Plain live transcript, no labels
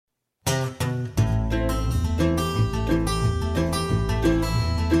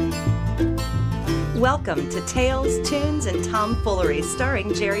Welcome to Tales, Tunes, and Tomfoolery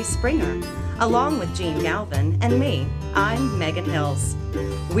starring Jerry Springer, along with Gene Galvin and me. I'm Megan Hills.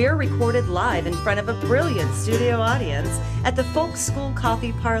 We're recorded live in front of a brilliant studio audience at the Folk School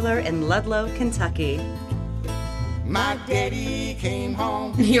Coffee Parlor in Ludlow, Kentucky. My daddy came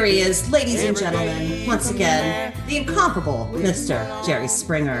home. Here he is, ladies and gentlemen, once again, the incomparable Mr. Jerry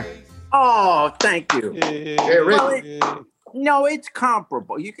Springer. Oh, thank you. Well, No, it's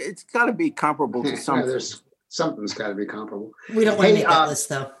comparable. It's got to be comparable to something. Something's got to be comparable. We don't want to make that list,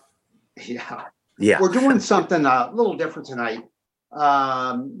 though. Yeah. We're doing something a little different tonight.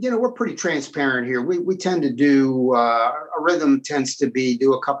 We're pretty transparent here. We tend to do, a rhythm tends to be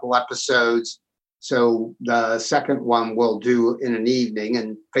do a couple episodes. So the second one we'll do in an evening,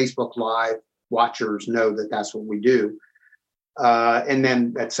 and Facebook Live watchers know that that's what we do. And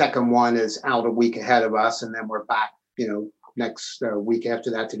then that second one is out a week ahead of us, and then we're back, next week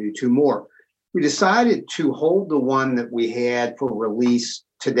after that to do two more. We decided to hold the one that we had for release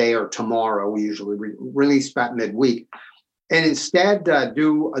today or tomorrow. We usually release about midweek, and instead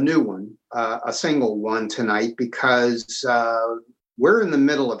do a new one, a single one tonight, because we're in the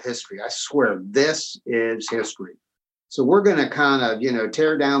middle of history. I swear, this is history. So we're going to kind of,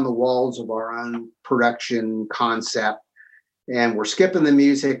 tear down the walls of our own production concept. And we're skipping the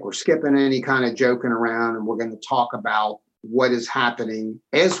music. We're skipping any kind of joking around. And we're going to talk about what is happening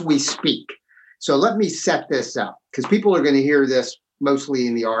as we speak. So let me set this up, because people are going to hear this mostly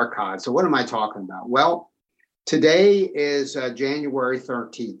in the archive. So what am I talking about? Well, today is January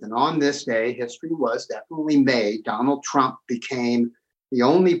 13th. And on this day, history was definitely made. Donald Trump became the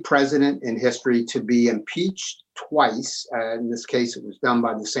only president in history to be impeached twice. In this case, it was done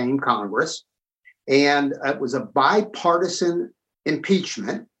by the same Congress. And it was a bipartisan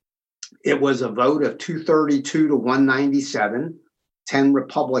impeachment. It was a vote of 232 to 197. 10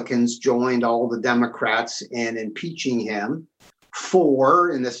 Republicans joined all the Democrats in impeaching him for,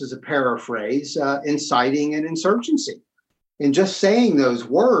 and this is a paraphrase, inciting an insurgency. And just saying those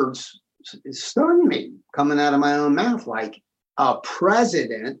words stunned me, coming out of my own mouth, like a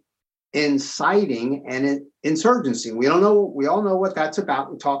president inciting an insurgency. We all know what that's about.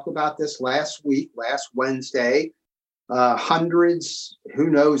 We talked about this last Wednesday. Hundreds, who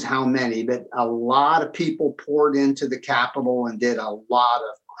knows how many, but a lot of people poured into the Capitol and did a lot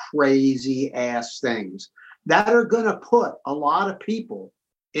of crazy ass things that are going to put a lot of people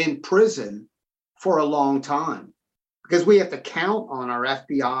in prison for a long time, because we have to count on our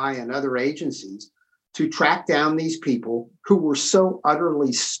FBI and other agencies to track down these people who were so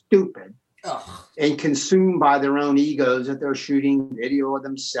utterly stupid and consumed by their own egos that they're shooting video of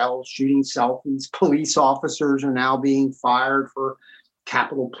themselves, shooting selfies. Police officers are now being fired for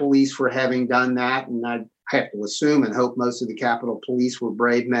Capitol Police for having done that. And I have to assume and hope most of the Capitol Police were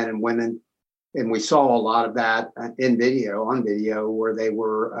brave men and women. And we saw a lot of that on video, where they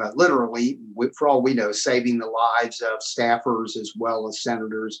were literally, for all we know, saving the lives of staffers as well as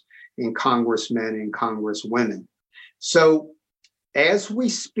senators and congressmen and congresswomen. So as we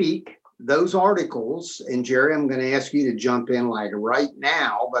speak, those articles, and Jerry, I'm going to ask you to jump in like right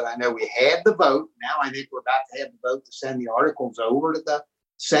now, but I know we had the vote. Now I think we're about to have the vote to send the articles over to the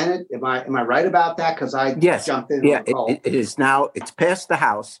Senate. Am I right about that? Because jumped in. Yeah, it is now. It's passed the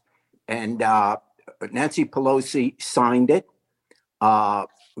House, and Nancy Pelosi signed it,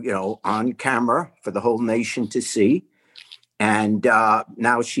 on camera for the whole nation to see. And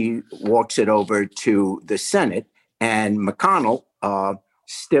now she walks it over to the Senate, and McConnell,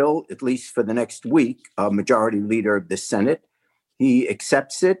 still, at least for the next week, majority leader of the Senate, he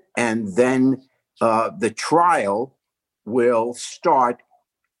accepts it, and then the trial will start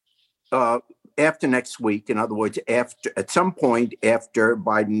after next week. In other words, at some point after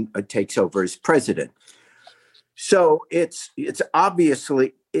Biden takes over as president. So it's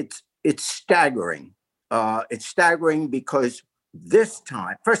obviously it's staggering. It's staggering because this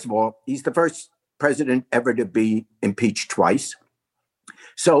time, first of all, he's the first president ever to be impeached twice.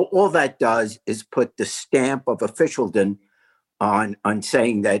 So all that does is put the stamp of officialdom on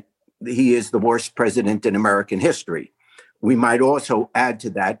saying that he is the worst president in American history. We might also add to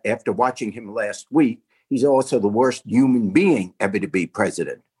that, after watching him last week, he's also the worst human being ever to be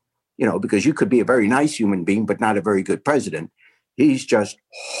president. Because you could be a very nice human being, but not a very good president. He's just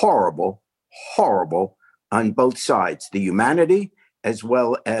horrible, horrible on both sides, the humanity as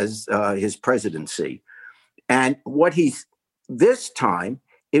well as his presidency. And this time,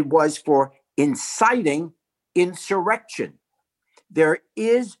 it was for inciting insurrection. There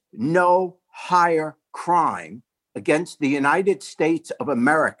is no higher crime against the United States of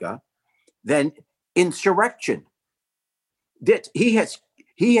America than insurrection. That he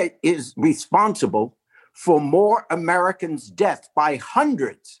is responsible for more Americans' death by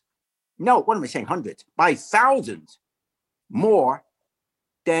hundreds. No, what am I saying? Hundreds, by thousands more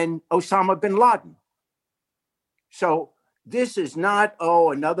than Osama bin Laden. So this is not,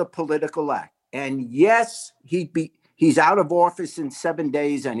 another political act. And yes, he's out of office in 7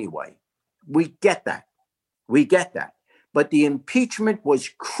 days anyway. We get that. But the impeachment was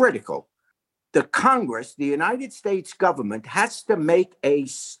critical. The Congress, the United States government, has to make a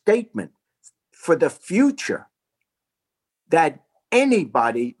statement for the future that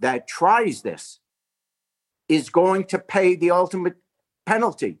anybody that tries this is going to pay the ultimate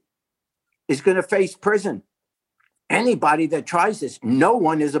penalty, is going to face prison. Anybody that tries this, no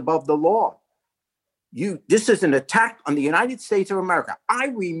one is above the law. This is an attack on the United States of America. I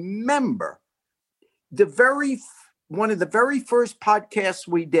remember one of the very first podcasts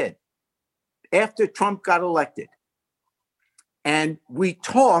we did after Trump got elected. And we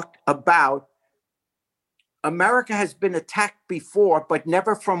talked about America has been attacked before, but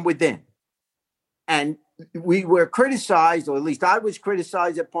never from within. And we were criticized, or at least I was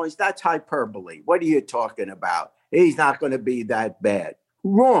criticized at points. That's hyperbole. What are you talking about? He's not going to be that bad.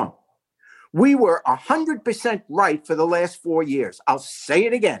 Wrong. We were 100% right for the last 4 years. I'll say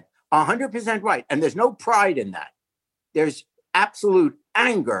it again, 100% right. And there's no pride in that. There's absolute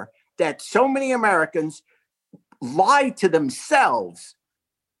anger that so many Americans lie to themselves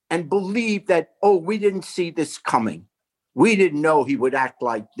and believe that, we didn't see this coming. We didn't know he would act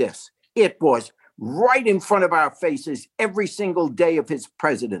like this. It was right in front of our faces every single day of his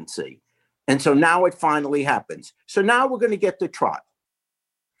presidency. And so now it finally happens. So now we're going to get the trial.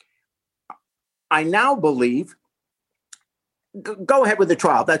 I now believe, go ahead with the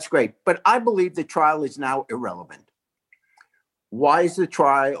trial, that's great. But I believe the trial is now irrelevant. Why is the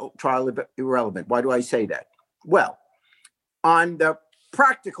trial irrelevant? Why do I say that? Well, on the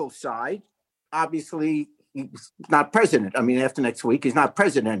practical side, obviously, he's not president. I mean, after next week, he's not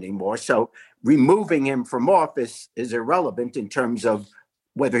president anymore. So removing him from office is irrelevant in terms of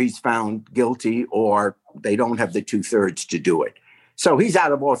whether he's found guilty or they don't have the 2/3 to do it. So he's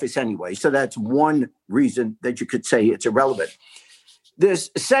out of office anyway. So that's one reason that you could say it's irrelevant. This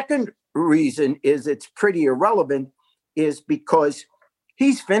second reason is it's pretty irrelevant is because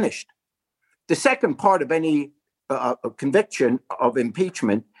he's finished. The second part of any conviction of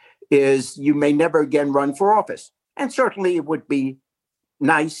impeachment is you may never again run for office. And certainly it would be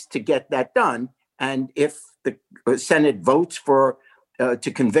nice to get that done. And if the Senate votes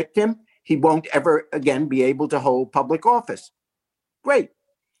to convict him, he won't ever again be able to hold public office. Great.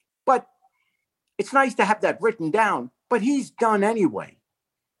 But it's nice to have that written down, but he's done anyway.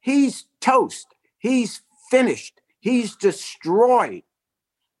 He's toast. He's finished. He's destroyed.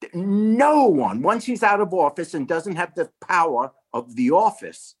 No one, once he's out of office and doesn't have the power of the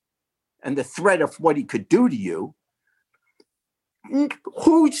office and the threat of what he could do to you,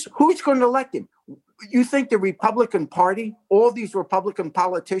 who's going to elect him? You think the Republican Party, all these Republican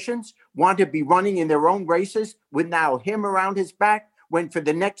politicians want to be running in their own races with now him around his back, when for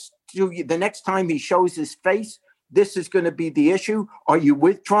the next time he shows his face, this is going to be the issue? Are you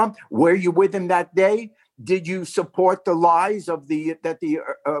with Trump? Were you with him that day? Did you support the lies that the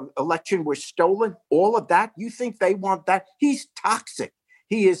election was stolen? All of that? You think they want that? He's toxic.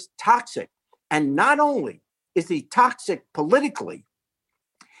 He is toxic. And not only is he toxic politically,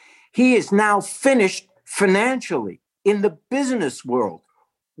 he is now finished financially in the business world.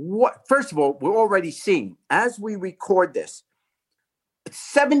 First of all, we're already seeing, as we record this,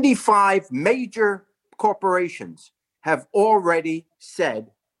 75 major corporations have already said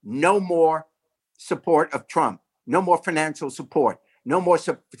no more support of Trump, no more financial support, no more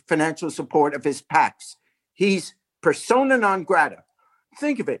financial support of his PACs. He's persona non grata.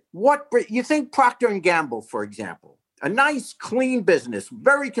 Think of it. You think Procter & Gamble, for example, a nice, clean business,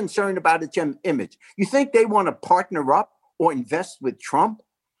 very concerned about its image. You think they want to partner up or invest with Trump?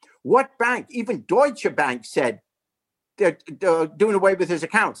 What bank, even Deutsche Bank, said they're doing away with his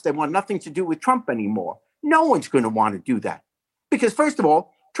accounts. They want nothing to do with Trump anymore. No one's going to want to do that. Because first of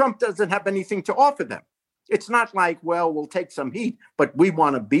all, Trump doesn't have anything to offer them. It's not like, well, we'll take some heat, but we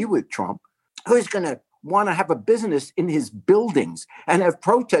want to be with Trump. Who's going to want to have a business in his buildings and have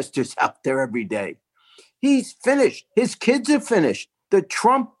protesters out there every day? He's finished. His kids are finished. The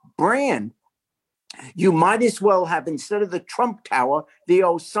Trump brand, you might as well have, instead of the Trump Tower, the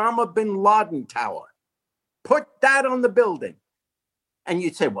Osama bin Laden Tower. Put that on the building. And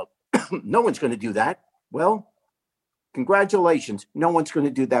you'd say, well, no one's going to do that. Well, congratulations. No one's going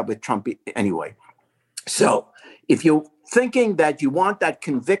to do that with Trump anyway. So if you're thinking that you want that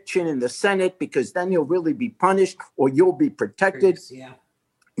conviction in the Senate because then you'll really be punished or you'll be protected,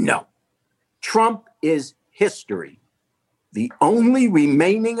 no. Trump is history. The only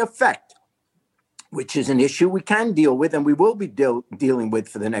remaining effect, which is an issue we can deal with and we will be dealing with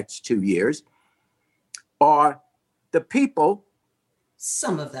for the next 2 years, are the people,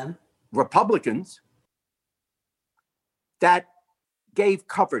 some of them, Republicans, that gave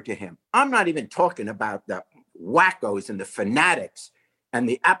cover to him. I'm not even talking about the wackos and the fanatics and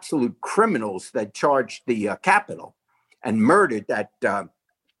the absolute criminals that charged the Capitol and murdered that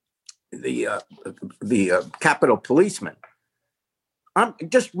the Capitol policeman.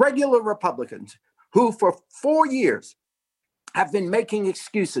 Just regular Republicans who for 4 years have been making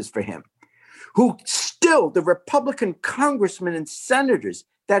excuses for him, who still, the Republican congressmen and senators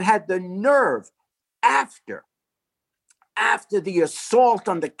that had the nerve after the assault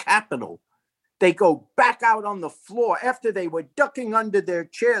on the Capitol, they go back out on the floor after they were ducking under their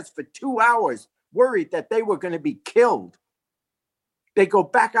chairs for 2 hours, worried that they were going to be killed. They go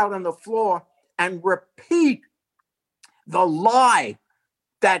back out on the floor and repeat the lie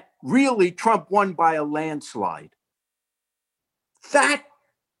that really Trump won by a landslide.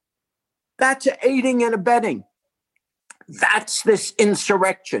 That's aiding and abetting. That's this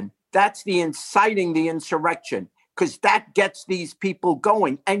insurrection. That's the inciting the insurrection, because that gets these people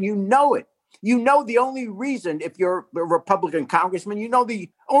going. And you know it. You know the only reason, if you're a Republican congressman, you know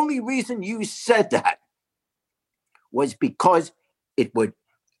the only reason you said that was because it would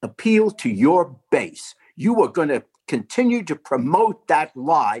appeal to your base. You were going to continue to promote that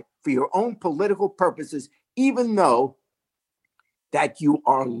lie for your own political purposes, even though that you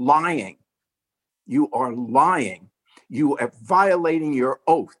are lying. You are lying. You are violating your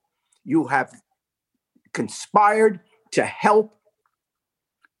oath. You have conspired to help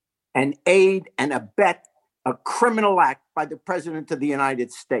and aid and abet a criminal act by the President of the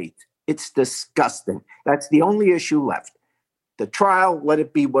United States. It's disgusting. That's the only issue left. The trial, let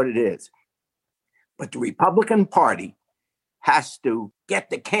it be what it is. But the Republican Party has to get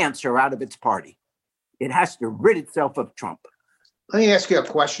the cancer out of its party. It has to rid itself of Trump. Let me ask you a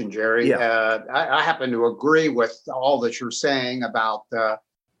question, Jerry. Yeah. I happen to agree with all that you're saying about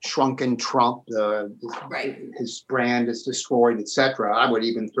shrunken Trump. His brand is destroyed, etc. I would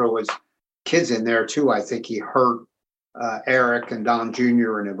even throw his kids in there too. I think he hurt Eric and Don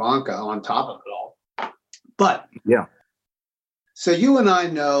Jr. and Ivanka on top of it all. But yeah. So you and I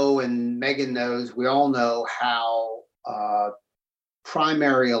know, and Megan knows, we all know how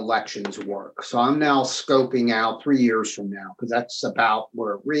primary elections work. So I'm now scoping out 3 years from now, because that's about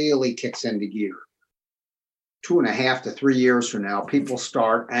where it really kicks into gear. 2.5 to 3 years from now, people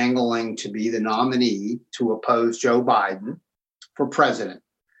start angling to be the nominee to oppose Joe Biden for president.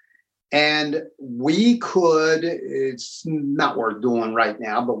 And we could, it's not worth doing right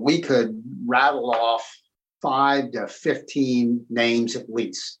now, but we could rattle off 5 to 15 names at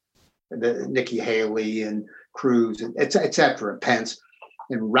least. Nikki Haley and Cruz, et cetera, Pence,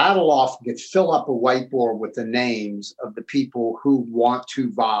 and rattle off, fill up a whiteboard with the names of the people who want to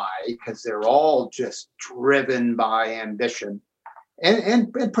vie, because they're all just driven by ambition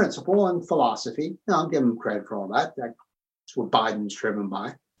and principle and philosophy. I'll give them credit for all that. That's what Biden's driven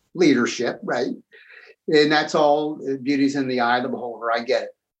by. Leadership, right? And that's all, beauty's in the eye of the beholder. I get it.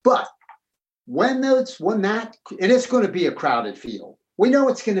 But when that, and it's going to be a crowded field. We know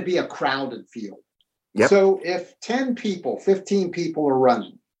it's going to be a crowded field. Yep. So if 10 people, 15 people are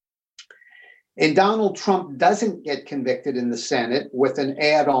running, and Donald Trump doesn't get convicted in the Senate with an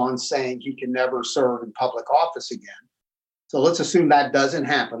add-on saying he can never serve in public office again. So let's assume that doesn't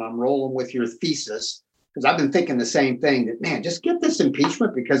happen. I'm rolling with your thesis, because I've been thinking the same thing, that, man, just get this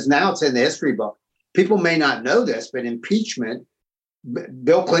impeachment, because now it's in the history book. People may not know this, but impeachment,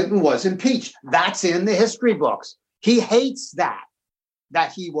 Bill Clinton was impeached. That's in the history books. He hates that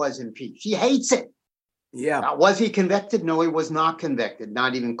he was impeached. He hates it. Yeah. Now, was he convicted? No, he was not convicted,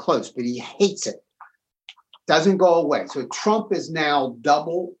 not even close, but he hates it. Doesn't go away. So Trump is now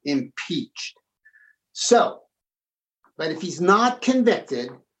double impeached. So, but if he's not convicted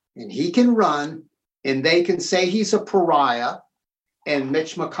and he can run and they can say he's a pariah, and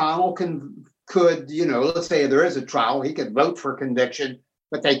Mitch McConnell could, let's say there is a trial, he could vote for conviction,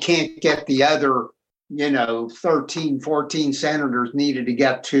 but they can't get the other, 13, 14 senators needed to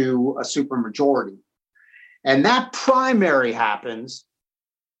get to a supermajority. And that primary happens,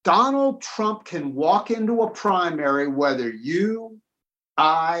 Donald Trump can walk into a primary, whether you,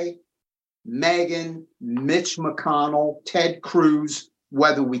 I, Megan, Mitch McConnell, Ted Cruz,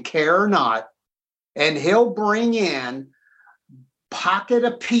 whether we care or not, and he'll bring in pocket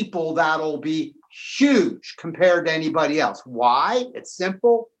of people that'll be huge compared to anybody else. Why? It's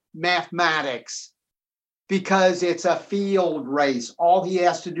simple mathematics. because it's a field race. All he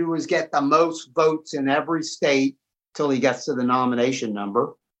has to do is get the most votes in every state till he gets to the nomination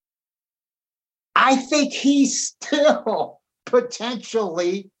number. I think he's still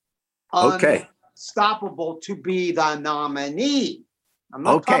potentially unstoppable to be the nominee. I'm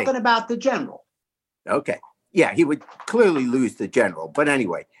not talking about the general. Okay. Yeah, he would clearly lose the general. But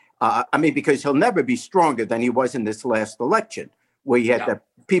anyway, because he'll never be stronger than he was in this last election, where he had the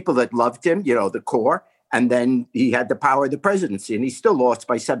people that loved him, the core, and then he had the power of the presidency, and he still lost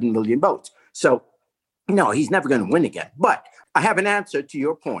by 7 million votes. So, no, he's never going to win again. But I have an answer to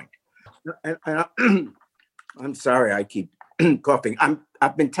your point. And I'm sorry, I keep coughing.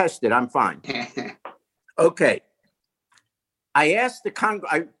 I've been tested. I'm fine. Okay. I asked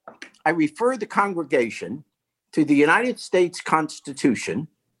I refer the congregation to the United States Constitution.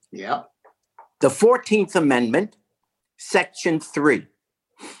 Yeah. The 14th Amendment, Section 3.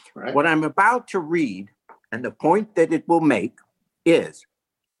 Right. What I'm about to read, and the point that it will make, is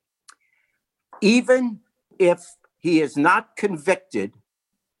even if he is not convicted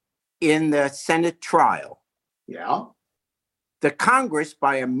in the Senate trial, the Congress,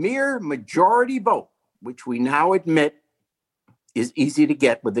 by a mere majority vote, which we now admit is easy to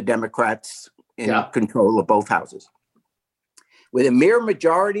get with the Democrats in control of both houses, with a mere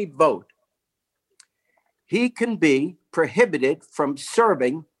majority vote, he can be prohibited from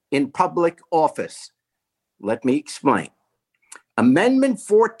serving in public office. Let me explain. Amendment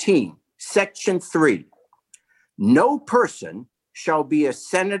 14, Section 3. No person shall be a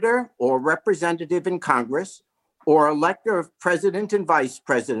senator or representative in Congress or elector of president and vice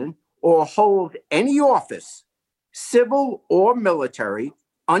president or hold any office, civil or military,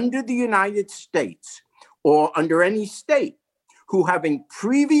 under the United States or under any state, who, having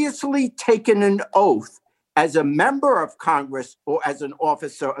previously taken an oath as a member of Congress or as an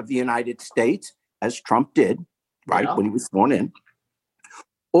officer of the United States, as Trump did, when he was sworn in,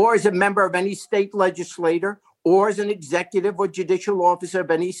 or as a member of any state legislator, or as an executive or judicial officer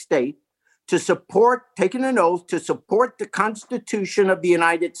of any state, to support, taking an oath to support the Constitution of the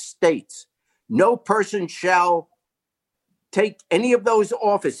United States. No person shall take any of those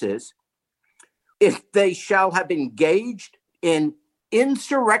offices if they shall have engaged in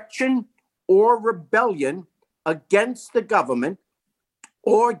insurrection or rebellion against the government,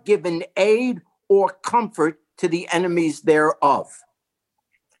 or given aid or comfort to the enemies thereof.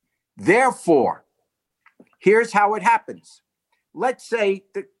 Therefore, here's how it happens. Let's say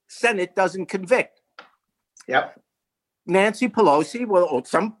the Senate doesn't convict. Yep. Nancy Pelosi or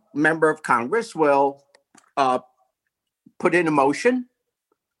some member of Congress will put in a motion,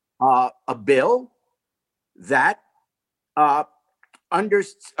 a bill that under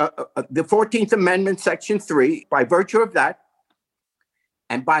the 14th Amendment, Section 3, by virtue of that,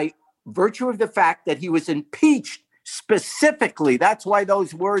 and by virtue of the fact that he was impeached specifically, that's why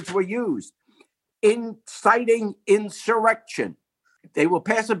those words were used, inciting insurrection. They will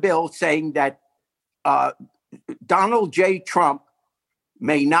pass a bill saying that Donald J. Trump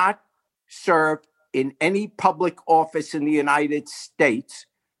may not serve in any public office in the United States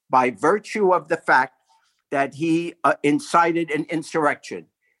by virtue of the fact that he incited an insurrection.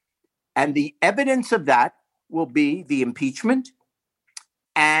 And the evidence of that will be the impeachment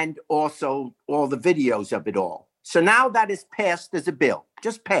and also all the videos of it all. So now that is passed as a bill,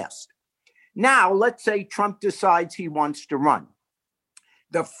 just passed. Now, let's say Trump decides he wants to run.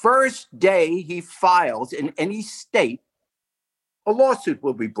 The first day he files in any state, a lawsuit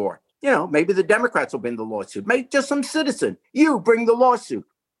will be brought. Maybe the Democrats will bring the lawsuit. Maybe just some citizen. You bring the lawsuit.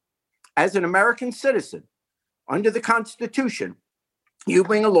 As an American citizen, under the Constitution, you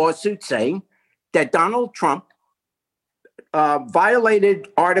bring a lawsuit saying that Donald Trump violated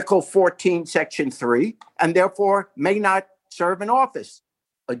Article 14, Section 3, and therefore may not serve in office.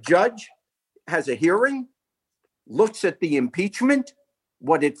 A judge has a hearing, looks at the impeachment,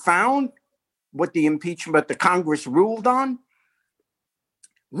 what it found, what the Congress ruled on,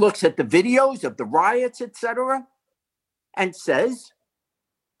 looks at the videos of the riots, etc., and says,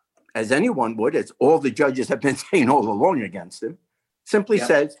 as anyone would, as all the judges have been saying all along against him, simply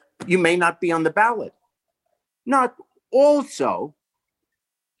says, you may not be on the ballot. Not also,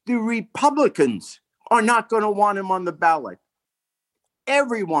 the Republicans are not going to want him on the ballot.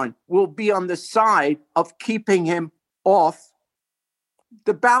 Everyone will be on the side of keeping him off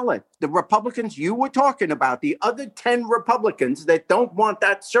the ballot. The Republicans you were talking about, the other 10 Republicans that don't want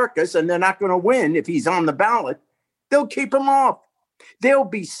that circus and they're not going to win if he's on the ballot, they'll keep him off. There'll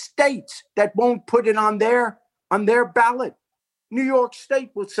be states that won't put it on their ballot. New York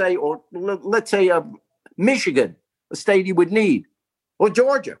State will say, or let's say Michigan, a state he would need, or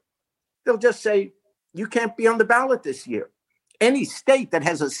Georgia. They'll just say, you can't be on the ballot this year. Any state that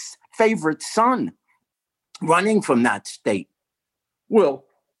has a favorite son running from that state will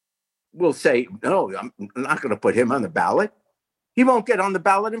say, no, I'm not going to put him on the ballot. He won't get on the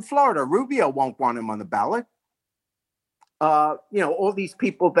ballot in Florida. Rubio won't want him on the ballot. All these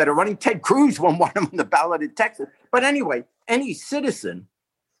people that are running, Ted Cruz won't want him on the ballot in Texas. But anyway, any citizen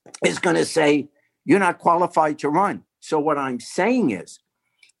is going to say, you're not qualified to run. So what I'm saying is,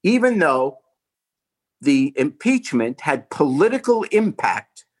 even though the impeachment had political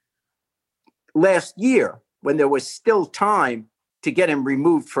impact last year when there was still time to get him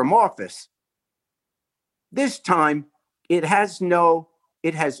removed from office, this time it has no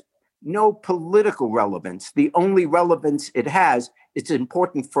political relevance. The only relevance it has, it's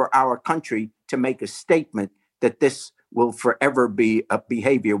important for our country to make a statement that this will forever be a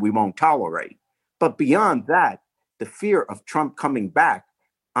behavior we won't tolerate. But beyond that, the fear of Trump coming back,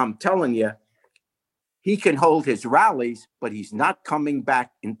 I'm telling you, he can hold his rallies, but he's not coming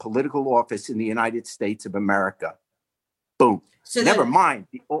back in political office in the United States of America. Boom. So never mind.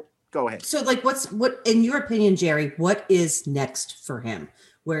 Go ahead. So what, in your opinion, Jerry, what is next for him?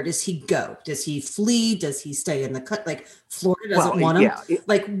 Where does he go? Does he flee? Does he stay in the cut? Like Florida doesn't want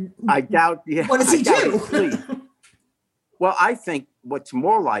him. I doubt. Yeah, what does he do? Well, I think what's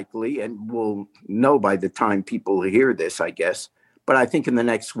more likely, and we'll know by the time people hear this, I guess, but I think in the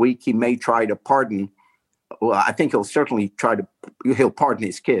next week he may try to pardon. Well, I think he'll pardon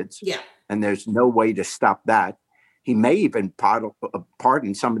his kids. Yeah. And there's no way to stop that. He may even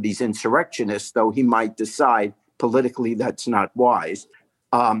pardon some of these insurrectionists, though he might decide politically that's not wise.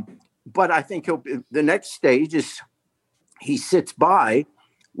 But I think the next stage is he sits by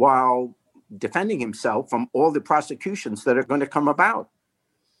while defending himself from all the prosecutions that are going to come about.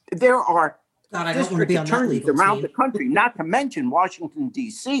 There are district attorneys around the country, not to mention Washington,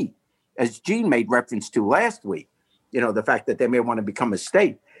 D.C., as Gene made reference to last week, the fact that they may want to become a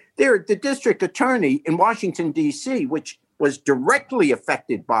state. The district attorney in Washington, D.C., which was directly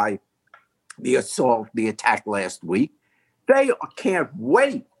affected by the attack last week, they can't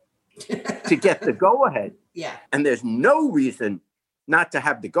wait to get the go-ahead. Yeah. And there's no reason not to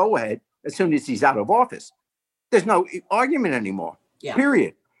have the go-ahead as soon as he's out of office. There's no argument anymore,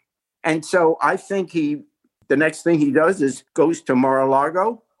 period. And so I think the next thing he does is goes to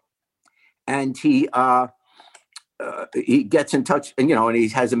Mar-a-Lago and he gets in touch and he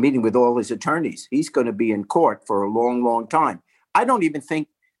has a meeting with all his attorneys. He's going to be in court for a long, long time.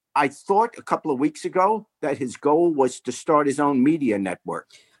 I thought a couple of weeks ago that his goal was to start his own media network.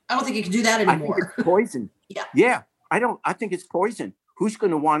 I don't think he can do that anymore. I think it's poison. Yeah. I think it's poison. Who's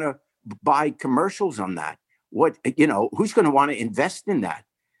going to want to buy commercials on that? Who's going to want to invest in that?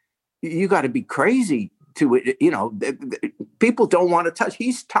 You got to be crazy to people don't want to touch.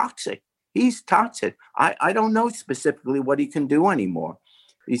 He's toxic. I don't know specifically what he can do anymore.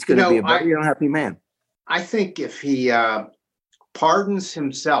 He's going to be a very unhappy man. I think if he pardons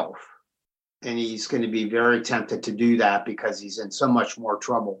himself, and he's going to be very tempted to do that because he's in so much more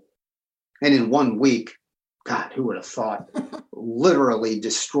trouble. And in 1 week, God, who would have thought, literally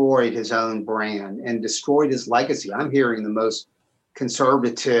destroyed his own brand and destroyed his legacy. I'm hearing the most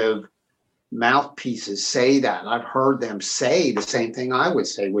conservative mouthpieces say that. I've heard them say the same thing I would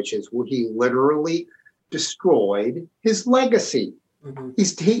say, which is, well, he literally destroyed his legacy. Mm-hmm.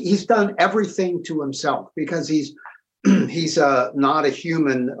 He's done everything to himself because he's not a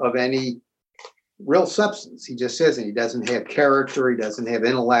human of any real substance. He just isn't. He doesn't have character. He doesn't have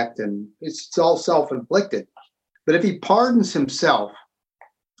intellect, and it's all self-inflicted. But if he pardons himself,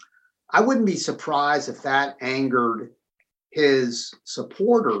 I wouldn't be surprised if that angered his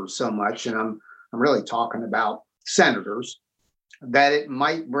supporters so much, and I'm really talking about senators, that it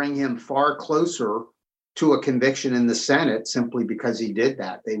might bring him far closer to a conviction in the Senate simply because he did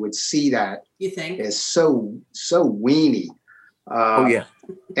that. They would see that, you think, as so weenie.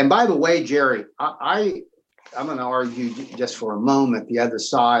 And by the way, Jerry, I'm going to argue just for a moment the other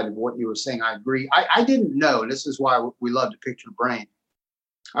side of what you were saying. I agree. I didn't know, and this is why we love to pick your brain.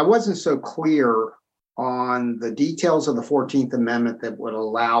 I wasn't so clear on the details of the 14th Amendment that would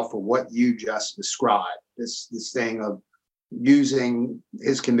allow for what you just described, this thing of using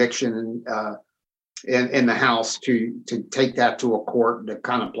his conviction in the House to take that to a court to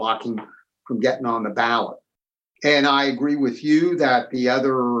kind of block him from getting on the ballot. And I agree with you that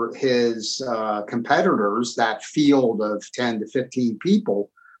his competitors, that field of 10 to 15 people,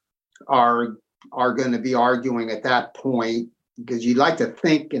 are going to be arguing at that point, because you'd like to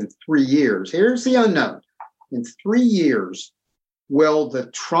think in 3 years. Here's the unknown. In 3 years, will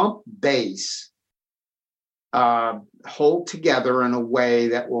the Trump base hold together in a way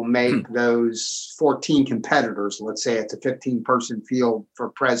that will make those 14 competitors, let's say it's a 15-person field for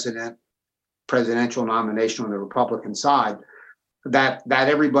presidential nomination on the Republican side, that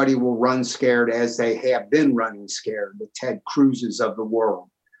everybody will run scared as they have been running scared, the Ted Cruz's of the world.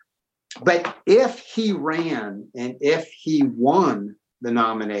 But if he ran and if he won the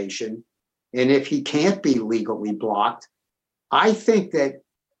nomination, and if he can't be legally blocked, I think that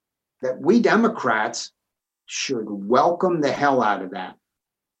we Democrats should welcome the hell out of that.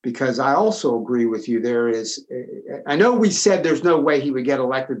 Because I also agree with you. I know we said there's no way he would get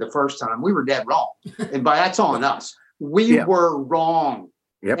elected the first time. We were dead wrong. And that's on us. We were wrong.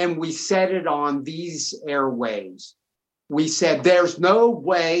 Yep. And we said it on these airwaves. We said there's no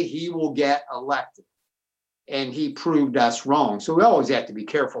way he will get elected. And he proved us wrong. So we always have to be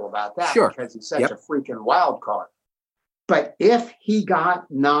careful about that because he's such a freaking wild card. But if he got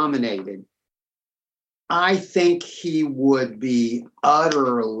nominated, I think he would be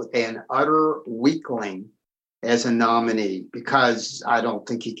utter weakling as a nominee, because I don't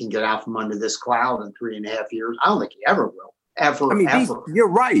think he can get out from under this cloud in 3.5 years. I don't think he ever will. Ever. You're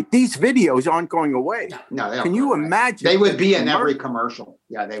right. These videos aren't going away. No, can you imagine? They would be in every commercial.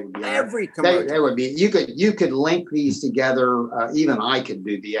 Yeah, they would be. Every commercial. They would be. You could link these together. Even I could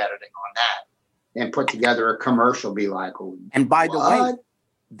do the editing on that and put together a commercial. Be like, and by the way,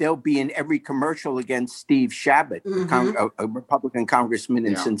 they'll be in every commercial against Steve Chabot, a Republican congressman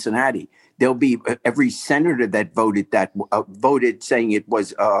in Cincinnati. There'll be every senator that voted saying it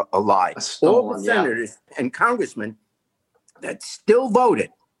was a lie. All the senators and congressmen that still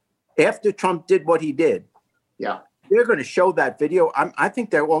voted after Trump did what he did. Yeah, they're going to show that video. I think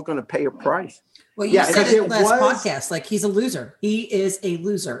they're all going to pay a price. Well, you said it last podcast. Like, he's a loser. He is a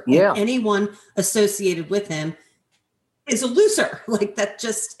loser. Yeah. And anyone associated with him is a loser. Like,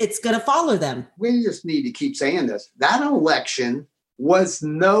 it's going to follow them. We just need to keep saying this. That election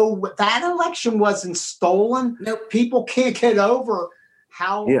wasn't stolen. Nope. People can't get over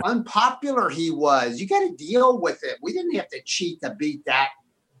how unpopular he was. You got to deal with it. We didn't have to cheat to beat that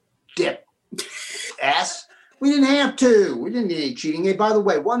dip ass. We didn't have to. We didn't need any cheating. Hey, by the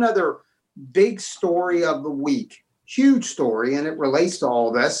way, one other big story of the week, huge story, and it relates to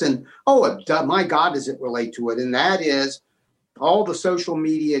all this. And my God, does it relate to it? And that is all the social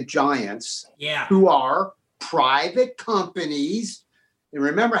media giants who are private companies. And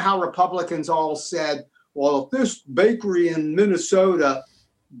remember how Republicans all said, well, if this bakery in Minnesota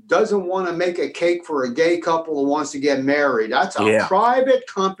doesn't want to make a cake for a gay couple who wants to get married, that's a private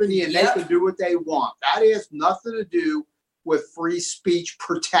company and they can do what they want. That has nothing to do with free speech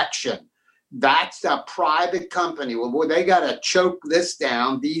protection. That's a private company. Well, boy, they got to choke this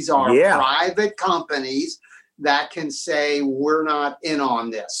down. These are private companies that can say we're not in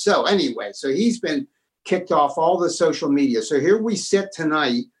on this. So anyway, he's been kicked off all the social media. So here we sit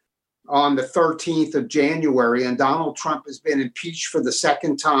tonight on the 13th of January, and Donald Trump has been impeached for the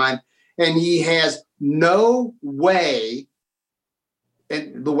second time, and he has no way,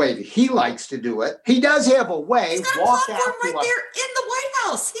 and the way that he likes to do it, he does have a way. He's got a platform right there in the White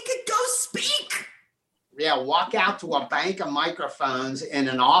House. He could go speak. Yeah, walk out to a bank of microphones in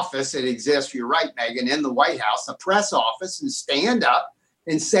an office that exists, you're right, Megan, in the White House, the press office, and stand up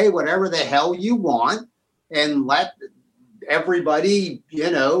and say whatever the hell you want and let everybody,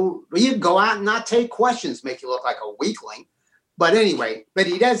 you go out and not take questions, make you look like a weakling. But anyway,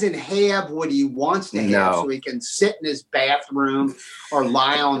 he doesn't have what he wants to have, so he can sit in his bathroom or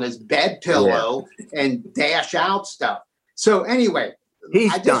lie on his bed pillow and dash out stuff. So anyway,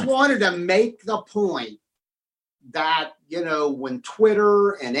 I just wanted to make the point that, when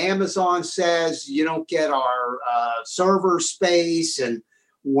Twitter and Amazon says you don't get our server space, and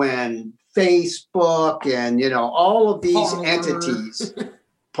when Facebook and, all of these entities,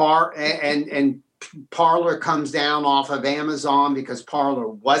 and Parler comes down off of Amazon because Parler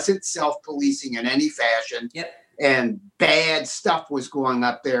wasn't self-policing in any fashion. Yep. And bad stuff was going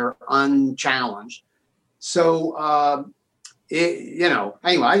up there unchallenged. So,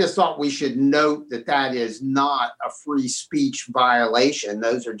 anyway, I just thought we should note that is not a free speech violation.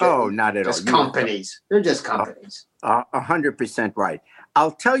 Those are just, not at just all. companies. They're just companies. 100% right.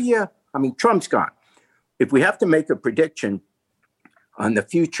 I'll tell you, Trump's gone. If we have to make a prediction on the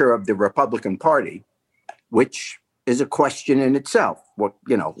future of the Republican Party, which is a question in itself,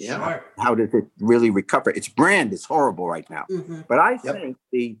 how does it really recover? Its brand is horrible right now. Mm-hmm. But I think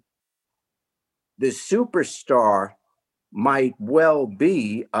the superstar might well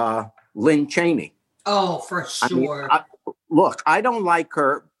be Lynn Cheney. Oh, for sure. Look, I don't like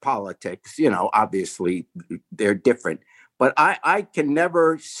her politics. Obviously they're different. But I can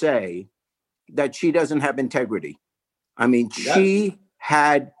never say that she doesn't have integrity. I mean, she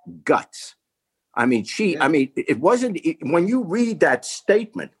had guts. I mean, it wasn't, when you read that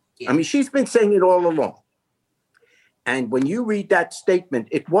statement, I mean, she's been saying it all along. And when you read that statement,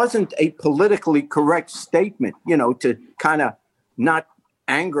 it wasn't a politically correct statement, you know, to kind of not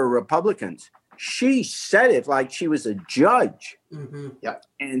anger Republicans. She said it like she was a judge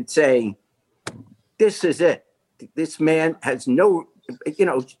and saying, this is it. This man has no, you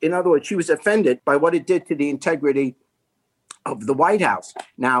know, in other words, she was offended by what it did to the integrity of the White House.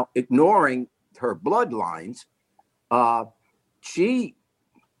 Now, ignoring her bloodlines, she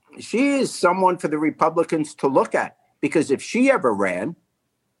is someone for the Republicans to look at, because if she ever ran,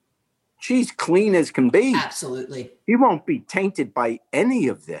 she's clean as can be. Absolutely. She won't be tainted by any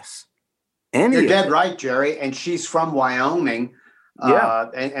of this. You're dead right, Jerry. And she's from Wyoming.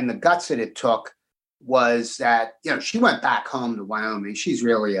 And the guts that it took was that, you know, she went back home to Wyoming. She's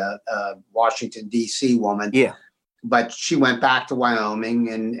really a Washington, D.C. woman. Yeah. But she went back to Wyoming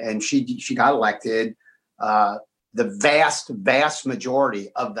and she got elected. The vast majority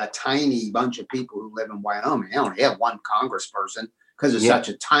of the tiny bunch of people who live in Wyoming, they only have one congressperson because it's such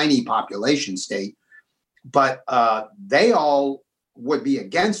a tiny population state. But they all would be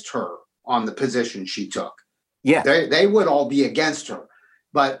against her on the position she took. Yeah. They would all be against her.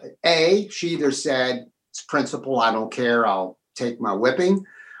 But she either said, it's principle, I don't care, I'll take my whipping.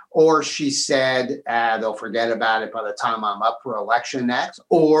 Or she said, they'll forget about it by the time I'm up for election next.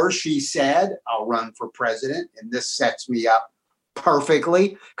 Or she said, I'll run for president. And this sets me up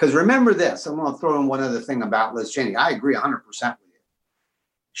perfectly. Because remember this, I'm going to throw in one other thing about Liz Cheney. I agree 100% with you.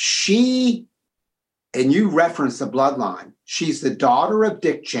 She, and you referenced the bloodline, she's the daughter of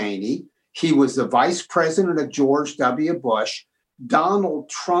Dick Cheney. He was the vice president of George W. Bush. Donald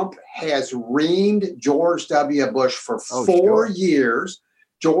Trump has reamed George W. Bush for 4 years.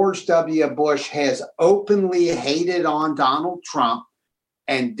 George W. Bush has openly hated on Donald Trump,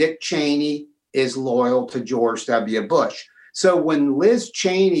 and Dick Cheney is loyal to George W. Bush. So when Liz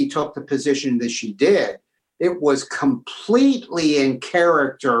Cheney took the position that she did, it was completely in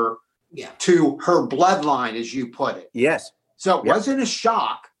character to her bloodline, as you put it. Yes. So it wasn't a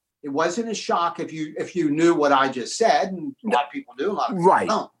shock. It wasn't a shock if you knew what I just said, and a lot of people do, a lot of people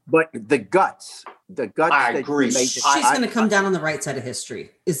don't. But the guts. I agree. She's going to come down on the right side of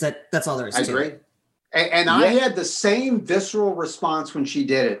history. That's all there is to it. I agree. And I had the same visceral response when she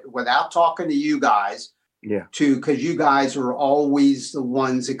did it, without talking to you guys. Yeah. Because you guys are always the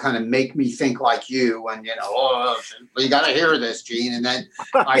ones that kind of make me think like you, and you got to hear this, Gene. And then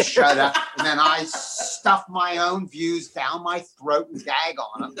I shut up, and then I stuff my own views down my throat and gag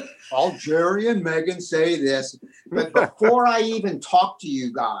on them. All Jerry and Megan say this, but before I even talk to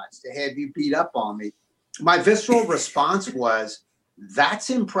you guys to have you beat up on me, my visceral response was,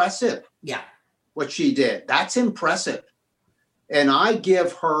 "That's impressive." Yeah, what she did, that's impressive. And I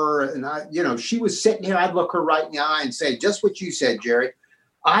give her, and she was sitting here, I'd look her right in the eye and say, just what you said, Jerry.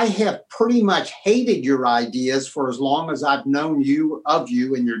 I have pretty much hated your ideas for as long as I've known you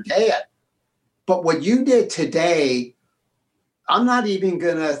and your dad. But what you did today, I'm not even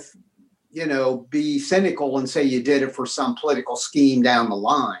going to, be cynical and say you did it for some political scheme down the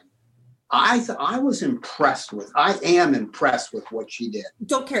line. I am impressed with what she did.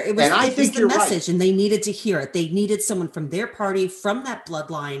 Don't care. It was the message, and they needed to hear it. They needed someone from their party, from that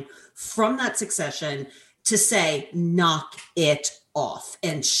bloodline, from that succession, to say, knock it off.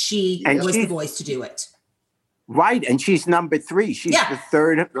 And she was the voice to do it. Right, and she's number 3. She's the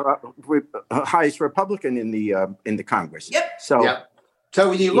third highest Republican in the Congress. Yep. So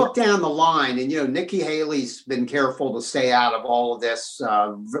when you look down the line, and Nikki Haley's been careful to stay out of all of this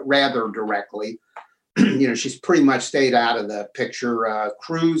rather directly. She's pretty much stayed out of the picture.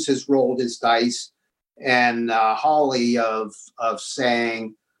 Cruz has rolled his dice, and Hawley of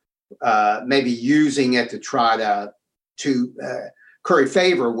saying maybe using it to try to curry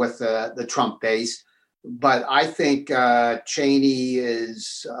favor with the Trump base. But I think Cheney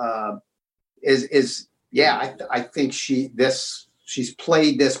is I think she's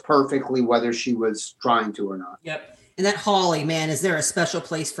played this perfectly, whether she was trying to or not. Yep. And that Hawley, man, is there a special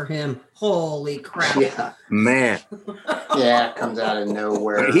place for him? Holy crap. Yeah. Man. Yeah, it comes out of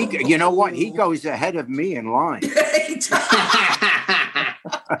nowhere. You know what? He goes ahead of me in line.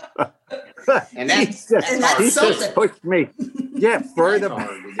 and that's he just pushed me. Yeah, further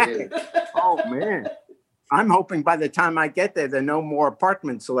back. Oh, man. I'm hoping by the time I get there are no more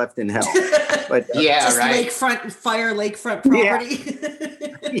apartments left in hell. But just lakefront property.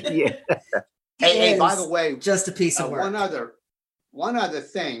 Yeah. Hey, by the way, just a piece of work. One other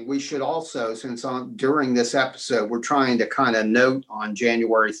thing we should also, since during this episode we're trying to kind of note on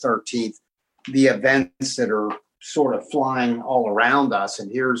January 13th the events that are sort of flying all around us.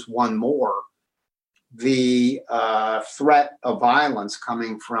 And here's one more. The threat of violence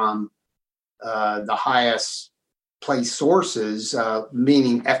coming from the highest place sources,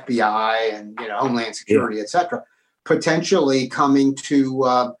 meaning FBI and Homeland Security, et cetera, potentially coming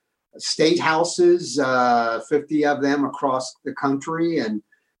to state houses, 50 of them across the country, and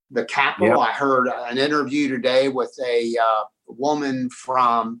the Capitol. I heard an interview today with a woman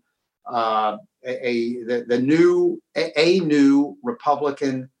from a new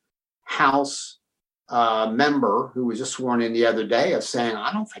Republican House member who was just sworn in the other day, of saying,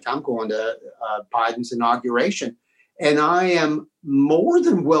 I don't think I'm going to Biden's inauguration. And I am more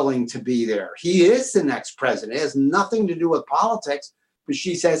than willing to be there. He is the next president. It has nothing to do with politics. But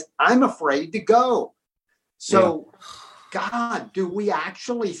she says, I'm afraid to go. So, God, do we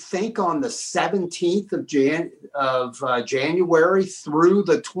actually think on the 17th of January through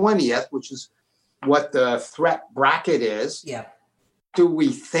the 20th, which is what the threat bracket is? Yeah. Do we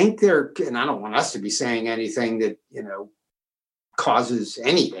think there, and I don't want us to be saying anything that, causes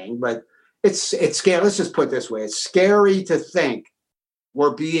anything, but it's scary. Let's just put it this way. It's scary to think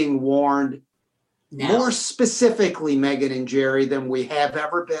we're being warned more specifically, Megan and Jerry, than we have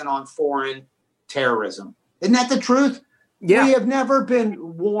ever been on foreign terrorism. Isn't that the truth? Yeah. We have never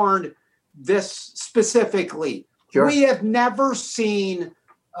been warned this specifically. Sure. We have never seen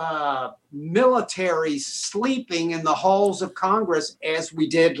military sleeping in the halls of Congress as we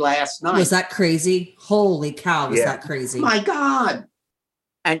did last night. Was that crazy? Holy cow, was that crazy? My God.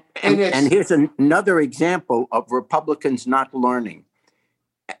 And here's another example of Republicans not learning.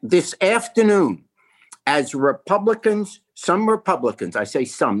 This afternoon, as some Republicans, I say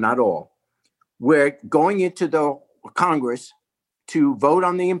some, not all, were going into the Congress to vote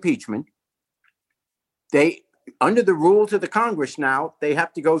on the impeachment. They, under the rules of the Congress now, they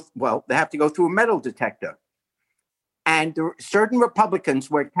have to go through a metal detector. And certain Republicans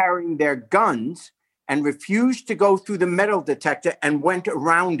were carrying their guns and refused to go through the metal detector and went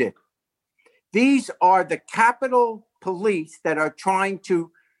around it. These are the Capitol Police that are trying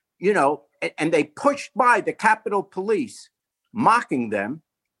to, and they pushed by the Capitol Police, mocking them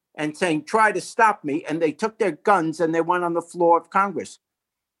and saying, try to stop me. And they took their guns and they went on the floor of Congress.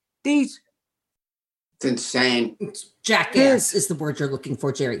 It's insane. Jackass is the word you're looking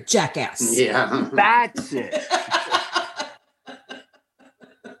for, Jerry. Jackass. Yeah. That's it.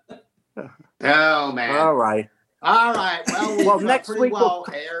 Oh, man. All right. Well, next week we'll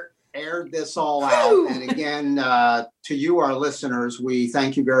aired this all out. And again, to you, our listeners, we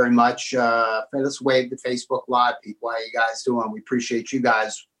thank you very much. Let's wave the Facebook Live people. How you guys doing? We appreciate you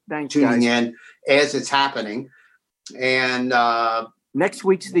guys tuning in as it's happening. And next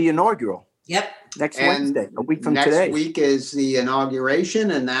week's the inaugural. Yep. Next Wednesday, a week from today. Next week is the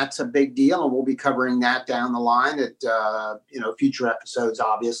inauguration, and that's a big deal. And we'll be covering that down the line at future episodes,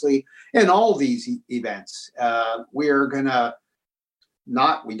 obviously, and all these events. We're gonna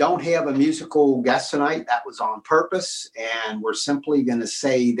we don't have a musical guest tonight. That was on purpose, and we're simply gonna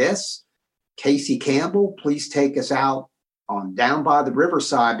say this: Casey Campbell, please take us out on Down by the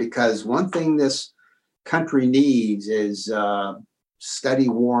Riverside, because one thing this country needs is study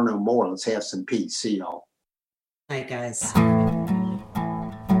war no more. Let's have some peace. See y'all. Night, guys. I'm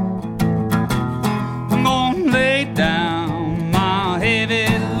gonna lay down my heavy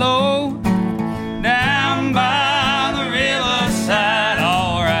load down by the riverside.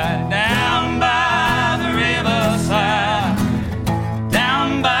 All right, down by the riverside.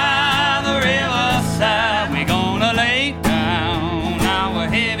 Down by the riverside. We're gonna lay down our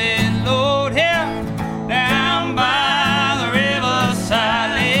heavy load here down by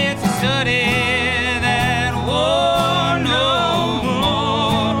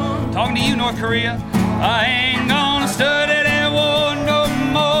Korea. I ain't gonna study that war no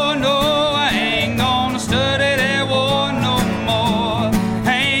more. No, I ain't gonna study that war no more.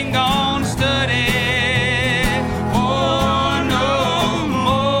 I ain't gonna study war no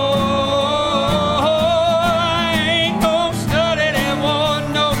more. I ain't gonna study that war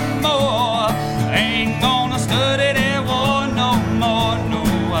no more. I ain't gonna study that war no more. No,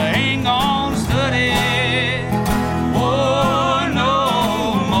 I ain't gonna study war no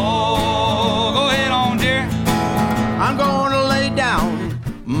more. I'm gonna lay down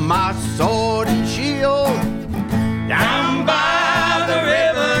my sword and shield down by the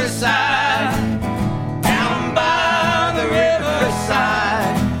riverside. Down by the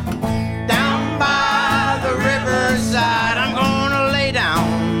riverside. Down by the riverside. I'm gonna lay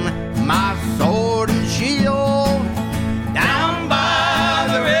down my sword and shield down by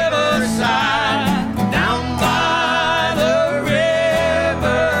the riverside. Down by the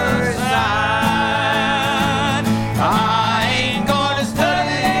riverside.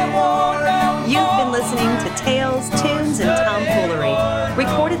 tales, tunes, and tomfoolery.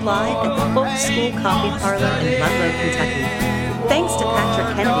 Recorded live at the Folk School Coffee Parlor in Ludlow, Kentucky. Thanks to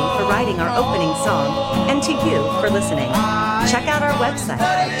Patrick Kennedy for writing our opening song, and to you for listening. Check out our website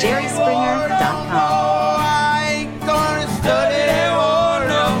at jerryspringer.com.